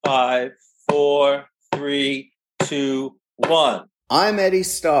5, 4, 3, 2, 1. I'm Eddie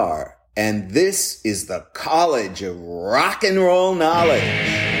Starr, and this is the College of Rock and Roll Knowledge.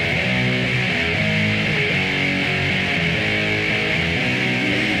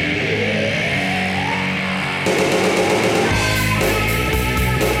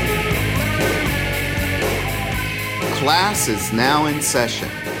 Class is now in session.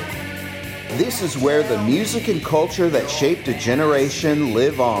 This is where the music and culture that shaped a generation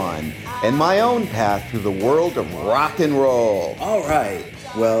live on, and my own path through the world of rock and roll. All right.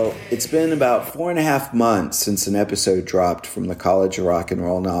 Well, it's been about 4.5 months since an episode dropped from the College of Rock and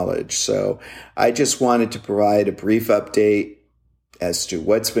Roll Knowledge, so I just wanted to provide a brief update as to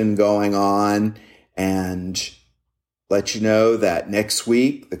what's been going on and let you know that next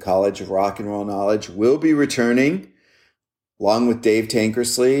week, the College of Rock and Roll Knowledge will be returning, along with Dave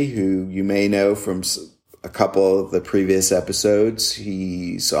Tankersley, who you may know from a couple of the previous episodes.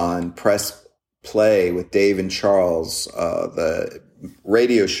 He's on Press Play with Dave and Charles, the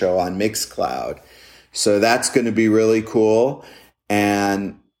radio show on Mixcloud. So that's going to be really cool.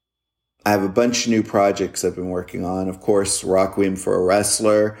 And I have a bunch of new projects I've been working on. Of course, Requiem for a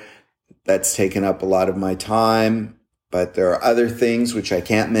Wrestler. That's taken up a lot of my time. But there are other things which I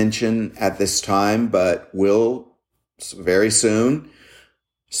can't mention at this time, but will very soon.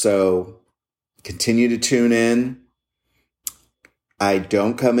 So continue to tune in. I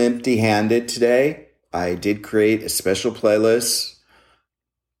don't come empty-handed today. I did create a special playlist,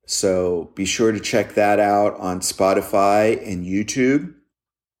 so be sure to check that out on Spotify and YouTube.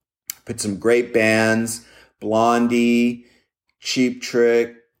 Put some great bands: Blondie, Cheap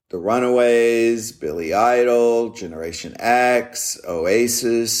Trick, The Runaways, Billy Idol, Generation X,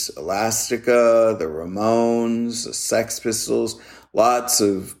 Oasis, Elastica, The Ramones, the Sex Pistols. Lots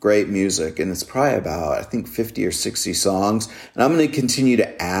of great music, and it's probably about, I think, 50 or 60 songs, and I'm going to continue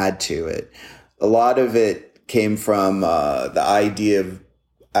to add to it. A lot of it came from the idea of,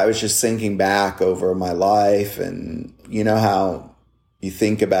 I was just thinking back over my life, and you know how you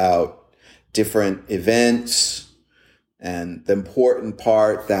think about different events and the important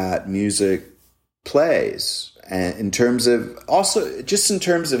part that music plays, and in terms of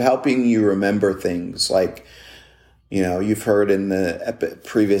helping you remember things. Like, you know, you've heard in the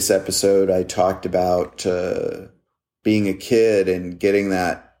previous episode, I talked about being a kid and getting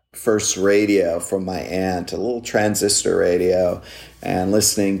that first radio from my aunt, a little transistor radio, and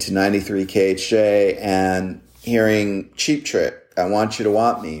listening to 93 KHJ and hearing Cheap Trick, I Want You to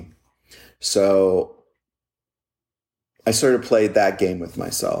Want Me. So I sort of played that game with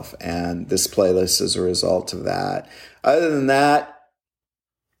myself, and this playlist is a result of that. Other than that,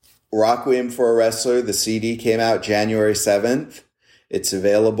 Requiem for a Wrestler, the CD, came out January 7th. It's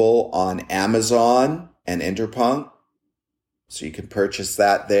available on Amazon and Interpunk, so you can purchase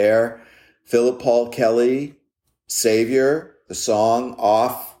that there. Philip Paul Kelly, Savior, the song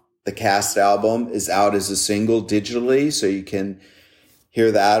off the Cast album, is out as a single digitally, so you can hear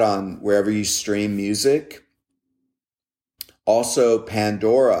that on wherever you stream music. Also,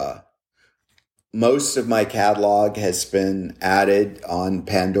 Pandora. Most of my catalog has been added on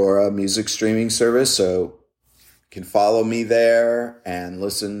Pandora music streaming service, so you can follow me there and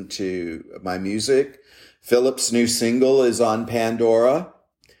listen to my music. Philip's new single is on Pandora,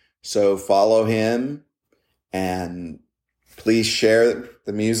 so follow him and please share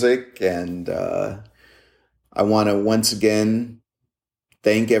the music. And I want to once again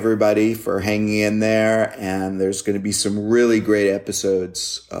thank everybody for hanging in there, and there's going to be some really great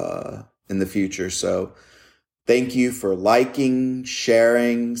episodes in the future. So thank you for liking,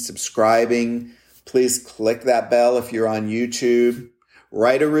 sharing, subscribing. Please click that bell if you're on YouTube.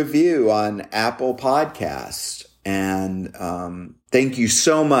 Write a review on Apple Podcast. And thank you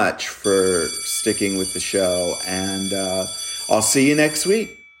so much for sticking with the show. And I'll see you next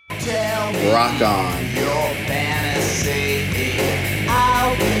week. Rock on. Your fantasy,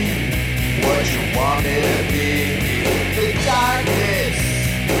 I'll be what you want to be. The darkness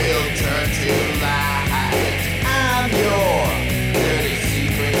will turn to light. I'm your dirty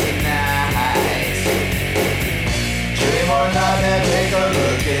secret tonight. Dream or not, and take a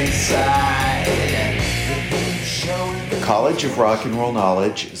look inside. The College of Rock and Roll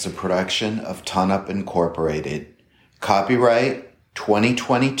Knowledge is a production of Ton Up Incorporated. Copyright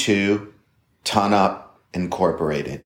 2022, Ton Up Incorporated.